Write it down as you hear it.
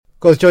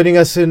Of course, joining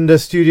us in the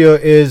studio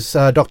is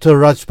Dr.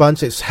 Raj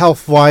Bans. It's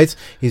HealthWise.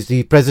 He's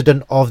the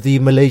president of the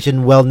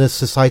Malaysian Wellness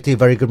Society.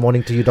 Very good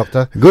morning to you,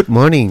 doctor. Good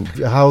morning.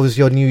 How was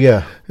your new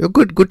year? A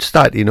good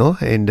start, and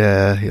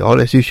all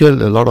as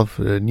usual, a lot of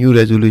new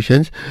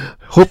resolutions.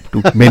 Hope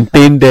to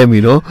maintain them,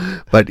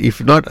 but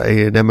if not,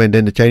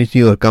 then the Chinese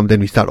New Year will come,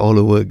 then we start all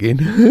over again.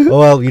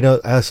 Well,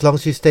 as long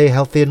as you stay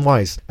healthy and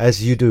wise,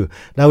 as you do.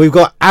 Now, we've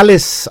got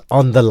Alice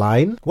on the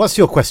line. What's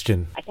your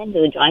question? I tend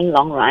to join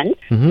long runs.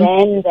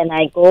 Then when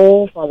I go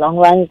for long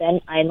runs,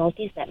 then I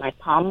notice that my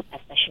palm,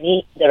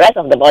 especially the rest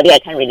of the body, I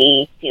can't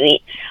really feel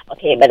it.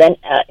 Okay, but then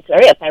it's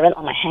very apparent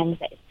on my hands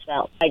that it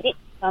swells. I did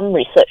some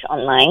research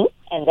online,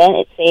 and then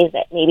it says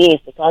that maybe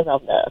it's because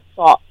of the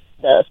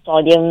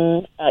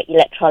sodium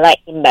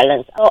electrolyte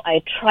imbalance. So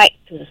I tried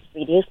to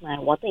reduce my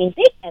water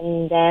intake,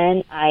 and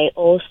then I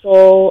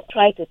also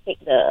tried to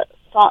take the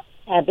salt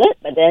tablet,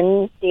 but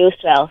then still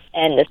swells,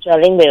 and the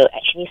swelling will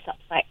actually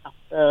subside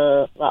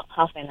after about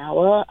half an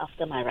hour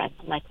after my run.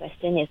 My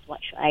question is, what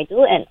should I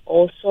do? And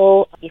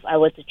also, if I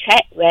were to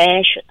check,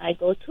 where should I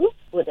go to?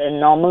 Would a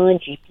normal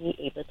GP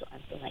able to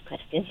answer my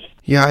question?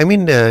 Yeah,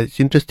 it's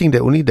interesting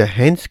that only the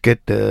hands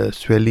get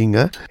swelling,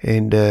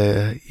 and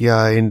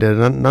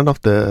none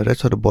of the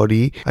rest of the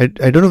body. I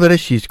don't know whether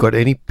she's got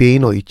any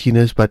pain or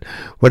itchiness, but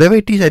whatever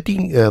it is, I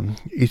think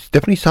it's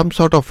definitely some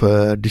sort of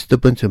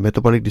disturbance, a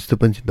metabolic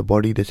disturbance in the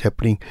body that's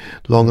happening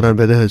long run,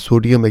 whether her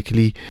sodium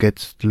actually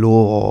gets low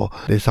or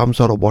there's some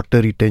sort of water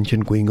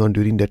retention going on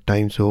during that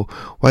time. So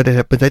why that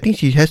happens, I think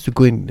she has to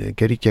go and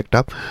get it checked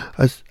up.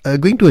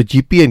 Going to a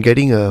GP and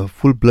getting a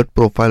full blood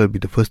profile will be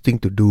the first thing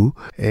to do,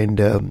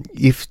 and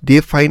if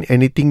they find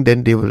anything,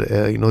 then they will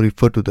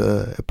refer to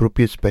the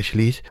appropriate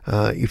specialist.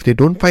 If they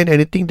don't find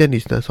anything, then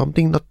it's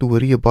something not to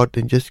worry about,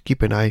 and just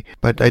keep an eye.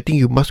 But I think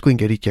you must go and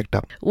get it checked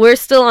up. We're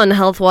still on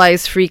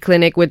HealthWise Free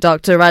Clinic with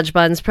Dr. Raj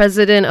Bans,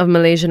 president of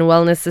Malaysian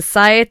Wellness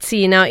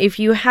Society. Now, if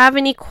you have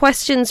any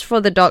questions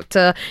for the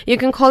doctor, you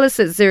can call us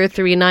at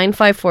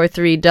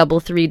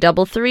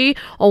 0395433333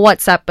 or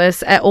WhatsApp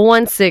us at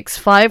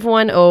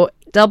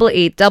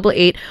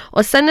 016-510-8888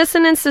 or send us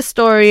an Insta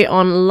story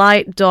on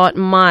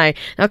light.my.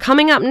 Now,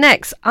 coming up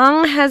next,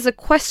 Ang has a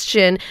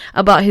question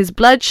about his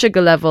blood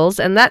sugar levels,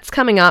 and that's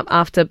coming up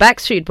after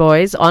Backstreet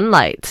Boys on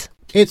Light.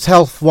 It's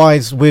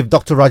HealthWise with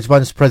Dr. Raj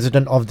Bans,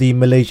 president of the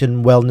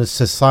Malaysian Wellness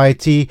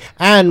Society,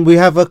 and we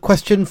have a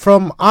question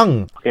from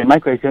Ang. Okay, my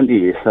question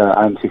is,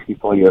 I'm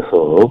 64 years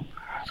old.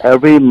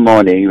 Every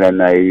morning when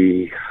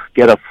I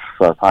get up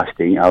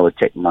fasting, I will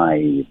check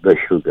my blood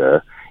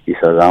sugar. It's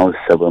around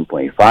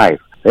 7.5.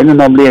 Then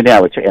normally I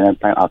will check another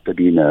time after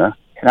dinner.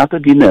 And after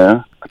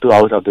dinner, 2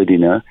 hours after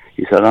dinner,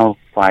 it's around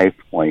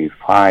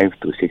 5.5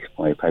 to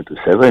 6.5 to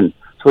 7.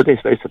 So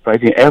that's very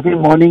surprising. Every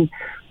morning,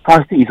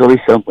 fasting is always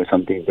 7 point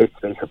something. That's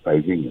very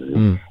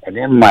surprising. And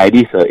then my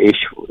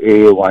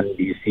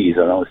HbA1c is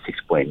around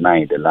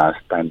 6.9 the last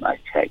time I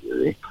checked.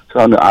 So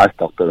I want to ask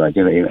Dr.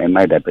 Rajan, am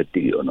I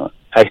diabetic or not?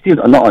 I still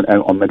am not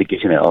on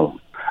medication at all.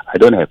 I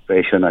don't have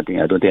pressure,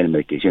 nothing. I don't take any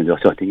medication. So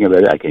I'm thinking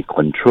whether I can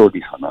control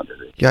this or not.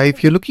 Yeah,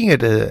 if you're looking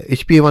at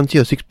HbA1c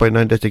of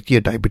 6.9, that's actually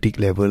a diabetic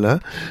level.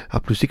 Up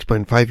to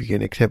 6.5 you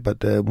can accept,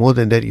 but more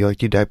than that, you're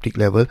actually diabetic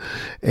level.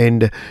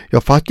 And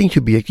your fasting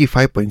should be actually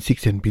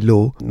 5.6 and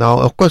below. Now,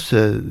 of course,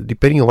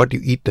 depending on what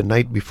you eat the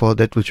night before,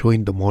 that will show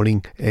in the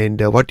morning.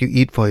 And what you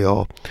eat for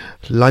your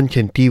lunch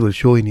and tea will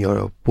show in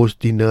your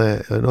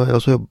post-dinner, and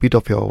also a bit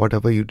of your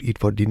whatever you eat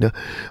for dinner.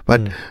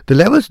 But the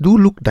levels do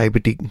look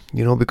diabetic,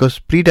 because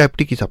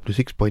pre-diabetic is up to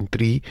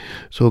 6.3,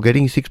 so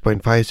getting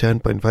 6.5,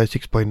 7.5,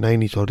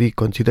 6.9 is already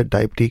considered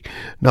diabetic.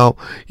 Now,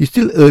 it's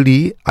still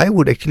early. I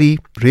would actually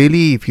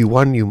really, if you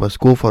want, you must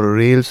go for a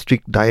real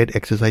strict diet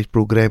exercise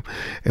program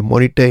and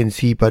monitor and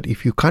see. But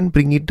if you can't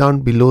bring it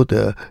down below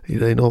the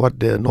what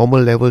the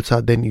normal levels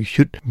are, then you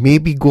should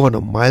maybe go on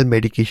a mild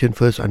medication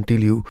first until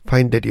you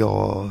find that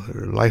your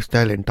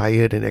lifestyle and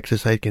diet and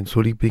exercise can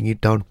slowly bring it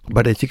down.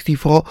 But at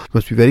 64, you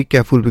must be very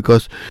careful,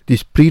 because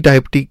this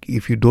pre-diabetic,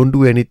 if you don't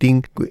do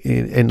anything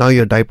and now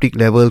your diabetic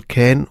level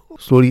can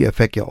slowly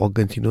affect your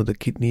organs, the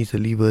kidneys, the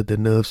liver, the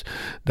nerves,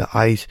 the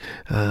eyes,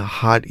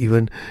 heart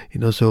even,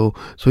 so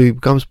it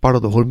becomes part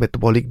of the whole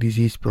metabolic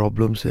disease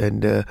problems.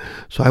 And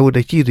so I would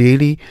actually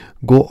really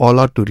go all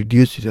out to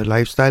reduce your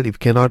lifestyle. If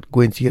cannot,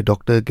 go and see a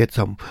doctor, get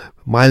some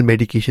mild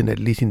medication at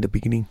least in the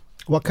beginning.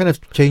 What kind of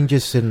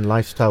changes in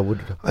lifestyle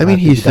would?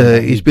 He's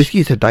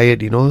basically it's a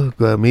diet.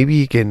 Maybe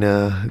he can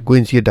go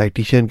and see a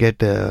dietitian.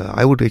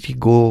 I would actually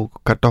go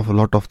cut off a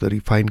lot of the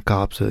refined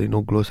carbs.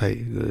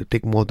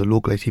 Take more of the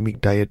low glycemic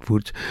diet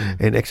foods,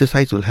 and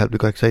exercise will help,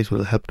 because exercise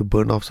will help to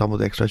burn off some of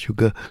the extra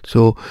sugar.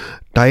 So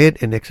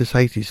diet and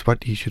exercise is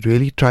what you should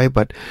really try.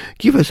 But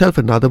give yourself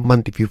another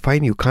month. If you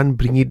find you can't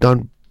bring it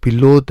down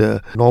below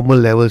the normal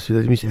levels,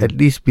 that means at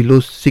least below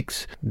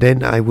 6,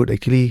 then I would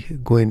actually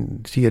go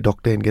and see a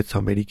doctor and get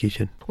some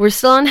medication. We're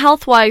still on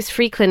Healthwise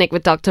Free Clinic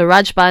with Dr.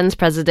 Raj Bans,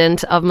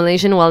 President of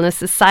Malaysian Wellness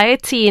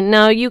Society.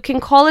 Now, you can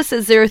call us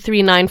at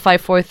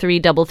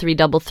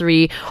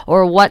 039-543-3333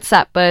 or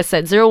WhatsApp us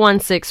at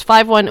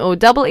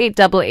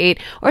 016-510-8888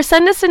 or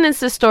send us an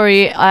Insta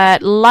story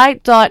at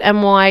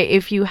light.my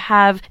if you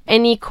have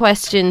any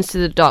questions to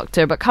the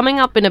doctor. But coming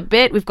up in a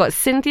bit, we've got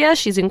Cynthia.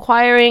 She's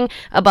inquiring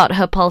about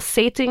her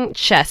pulsating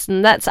chest,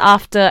 and that's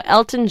after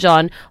Elton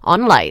John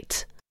on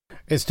Light.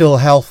 It's still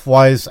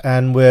Healthwise,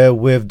 and we're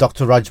with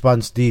Dr. Raj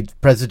Bans, the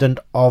President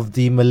of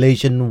the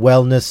Malaysian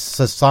Wellness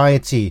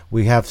Society.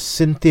 We have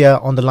Cynthia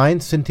on the line.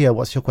 Cynthia,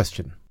 what's your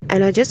question?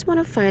 And I just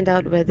want to find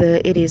out whether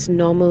it is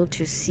normal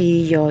to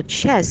see your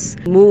chest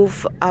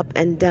move up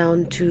and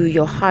down to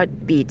your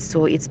heartbeat.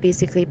 So it's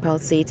basically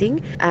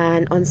pulsating.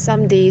 And on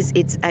some days,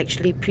 it's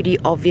actually pretty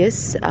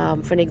obvious.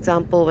 For an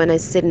example, when I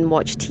sit and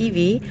watch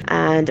TV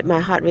and my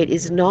heart rate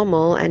is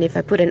normal, and if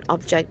I put an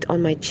object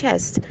on my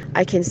chest,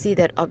 I can see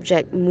that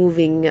object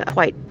moving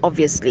quite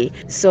obviously.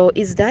 So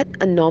is that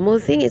a normal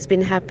thing? It's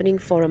been happening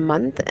for a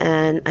month,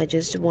 and I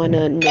just want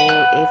to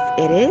know if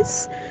it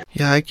is.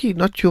 Yeah, actually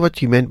not sure what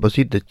she meant. Was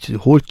it the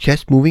whole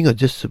chest moving or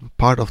just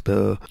part of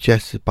the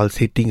chest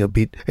pulsating a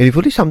bit? And if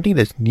only something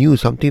that's new,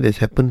 something that's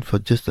happened for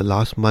just the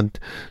last month.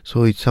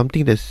 So it's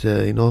something that's,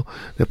 there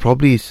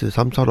probably is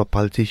some sort of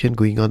pulsation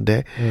going on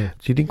there.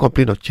 She didn't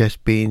complain of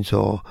chest pains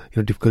or,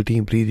 difficulty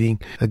in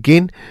breathing.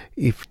 Again,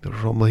 if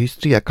from her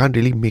history, I can't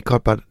really make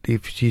out, but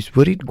if she's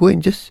worried, go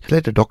and just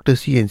let the doctor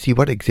see and see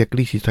what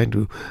exactly she's trying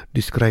to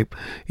describe.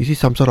 Is it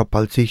some sort of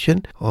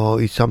pulsation,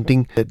 or is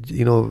something that,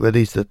 whether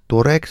it's the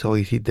thorax, or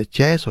is it the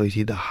chest, or is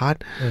it the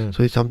heart?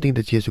 So it's something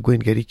that she has to go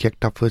and get it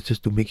checked up first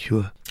just to make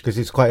sure. Because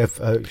it's quite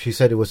she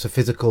said it was a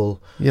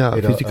physical...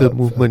 physical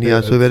movement,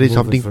 so whether it's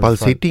something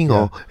pulsating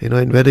front, or,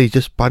 and whether it's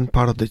just one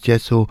part of the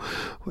chest. So,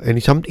 and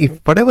it's something, if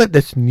whatever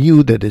that's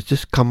new that has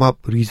just come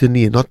up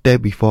recently and not there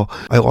before,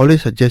 I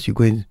always suggest you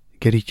go and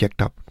get it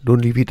checked up.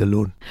 Don't leave it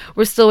alone.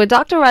 We're still with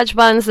Dr. Raj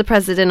Bans, the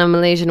President of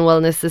Malaysian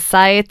Wellness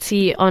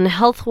Society, on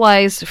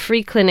Healthwise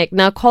Free Clinic.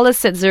 Now, call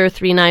us at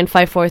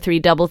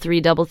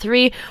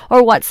 039-543-3333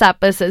 or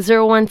WhatsApp us at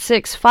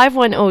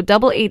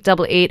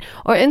 016-510-8888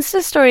 or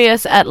Insta story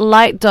us at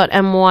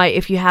light.my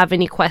if you have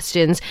any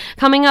questions.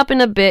 Coming up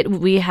in a bit,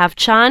 we have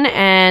Chan,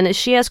 and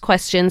she has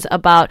questions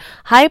about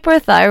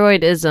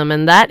hyperthyroidism,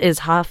 and that is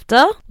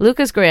after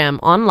Lucas Graham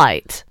on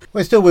Light.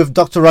 We're still with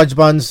Dr. Raj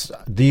Bans,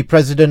 the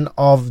President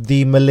of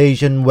the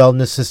Malaysian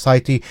Wellness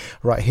Society,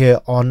 right here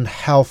on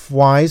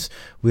Healthwise.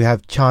 We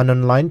have Chan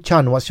online.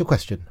 Chan, what's your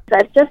question?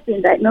 I've just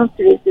been diagnosed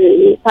with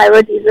the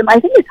thyroidism. I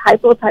think it's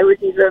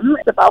hypothyroidism.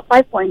 It's about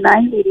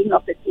 5.9 reading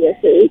of the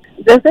TSH.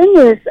 The thing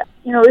is,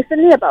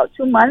 recently about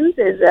 2 months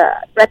is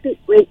a rapid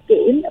weight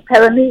gain.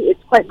 Apparently,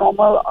 it's quite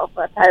normal of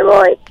a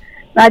thyroid.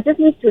 Now, I just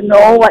need to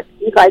know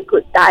if I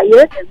could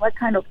diet and what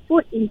kind of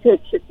food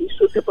intake should be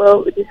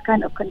suitable with this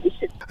kind of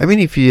condition. I mean,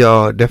 if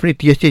you're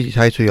definitely TSH is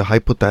high, so you're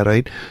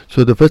hypothyroid.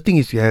 So the first thing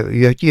is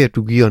you actually have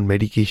to be on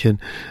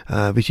medication,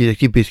 which is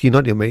actually basically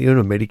not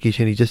your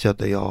medication. It's just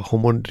your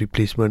hormone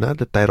replacement,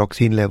 the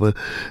thyroxine level.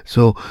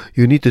 So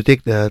you need to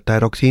take the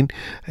thyroxine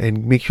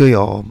and make sure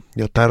your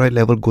thyroid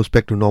level goes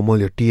back to normal.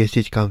 Your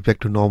TSH comes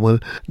back to normal.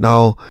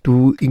 Now,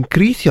 to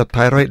increase your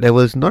thyroid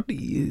levels, not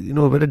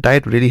whether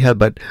diet really help,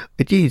 but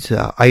actually it's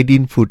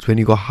iodine foods. When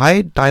you got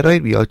high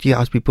thyroid, we actually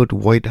ask people to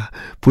avoid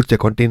foods that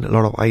contain a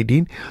lot of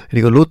iodine. And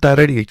you got low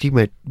thyroid, you actually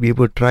might be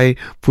able to try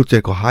foods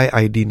that got high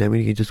iodine. I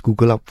mean, you can just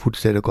Google up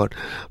foods that have got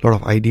a lot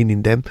of iodine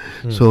in them.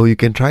 So you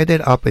can try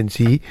that up and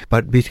see.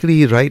 But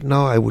basically, right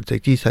now, I would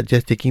actually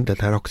suggest taking the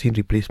thyroxine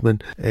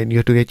replacement, and you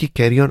have to actually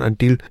carry on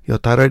until your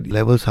thyroid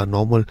levels are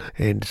normal.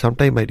 And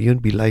sometimes might even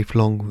be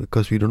lifelong,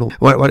 because we don't know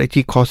what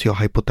actually causes your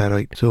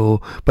hypothyroid.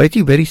 So, but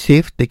actually very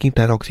safe taking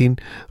thyroxine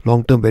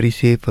long term. Very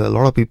safe. A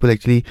lot of people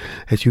actually,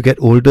 as you get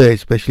older,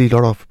 especially a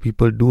lot of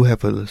people do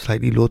have a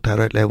slightly low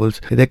thyroid levels,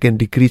 and that can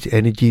decrease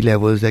energy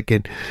levels, that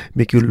can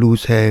make you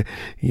lose hair,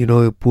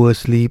 poor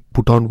sleep,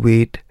 put on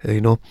weight,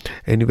 and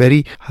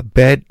very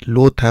bad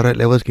low thyroid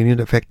levels can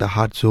even affect the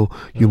heart. So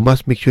you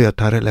must make sure your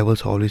thyroid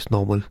levels are always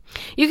normal.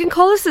 You can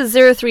call us at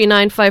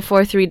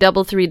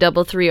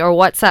 039-543-3333 or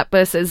WhatsApp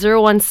us at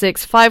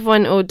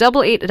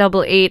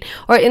 016-510-8888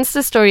 or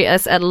Insta story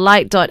us at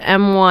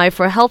light.my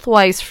for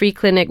Healthwise Free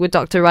Clinic with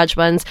Dr. Raj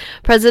Bans,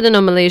 President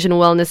of Malaysian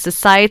Wellness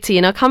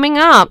Society. Now, coming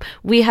up,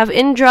 we have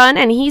Indran,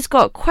 and he's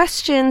got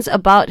questions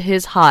about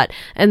his heart,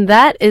 and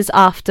that is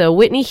after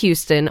Whitney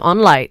Houston on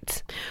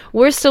Light.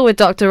 We're still with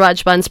Dr.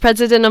 Raj Bans,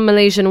 President of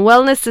Malaysian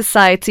Wellness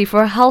Society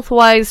for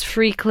Healthwise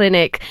Free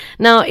Clinic.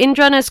 Now,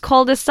 Indran has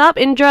called us up.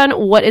 Indran,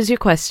 what is your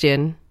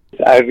question?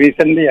 I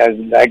recently was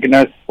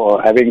diagnosed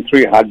for having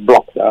 3 heart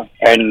blocks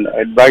and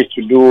advised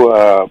to do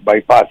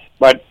bypass.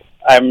 But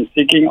I'm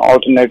seeking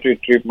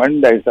alternative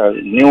treatment. There's a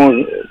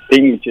new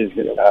thing which is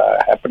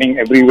happening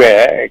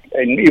everywhere.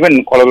 And even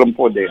in Kuala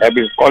Lumpur, they have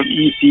it called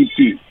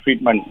ECT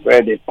treatment,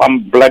 where they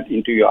pump blood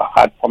into your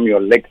heart from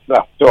your legs.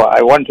 So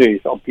I want his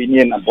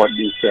opinion about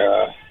this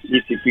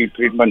ECT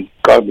treatment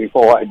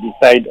before I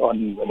decide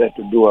on whether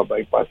to do a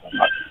bypass or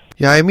not.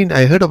 Yeah, I mean,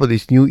 I heard about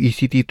these new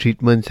ECT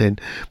treatments,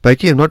 but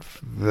actually I'm not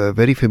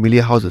very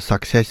familiar how the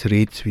success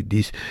rates with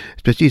this,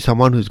 especially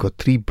someone who's got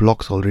 3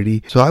 blocks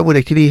already. So I would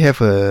actually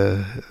have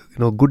a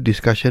good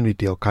discussion with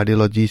your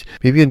cardiologist.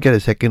 Maybe you can get a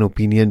second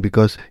opinion,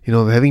 because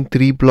having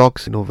 3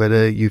 blocks,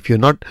 whether if you're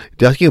not,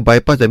 they're asking a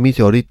bypass, that means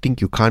you already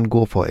think you can't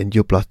go for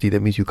angioplasty.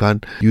 That means you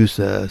can't use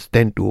a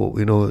stent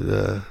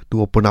to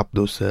open up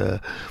those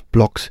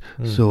blocks.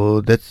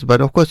 So that's,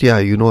 but of course, yeah,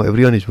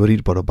 everyone is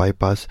worried about a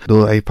bypass.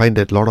 Though I find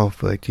that a lot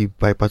of actually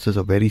bypasses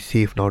are very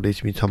safe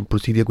nowadays. I mean, some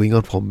procedure going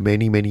on for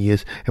many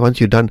years, and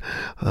once you've done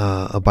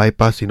a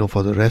bypass,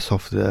 for the rest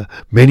of the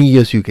many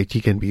years, you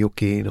actually can be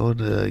okay.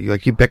 You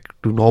actually back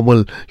to normal.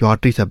 Your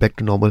arteries are back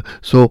to normal.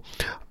 So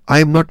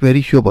I'm not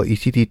very sure about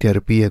ECT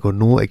therapy. I got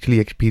no actually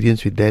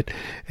experience with that,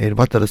 and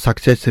what are the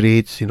success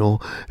rates,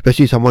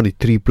 especially someone with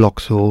 3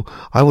 blocks. So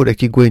I would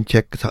actually go and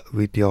check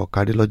with your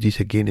cardiologist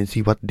again and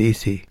see what they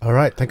say. All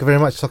right. Thank you very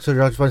much, Dr.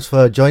 Rajbans,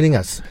 for joining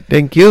us.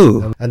 Thank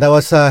you. And that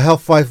was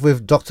Health Wife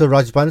with Dr.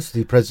 Rajbans,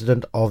 the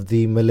president of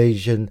the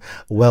Malaysian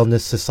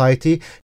Wellness Society.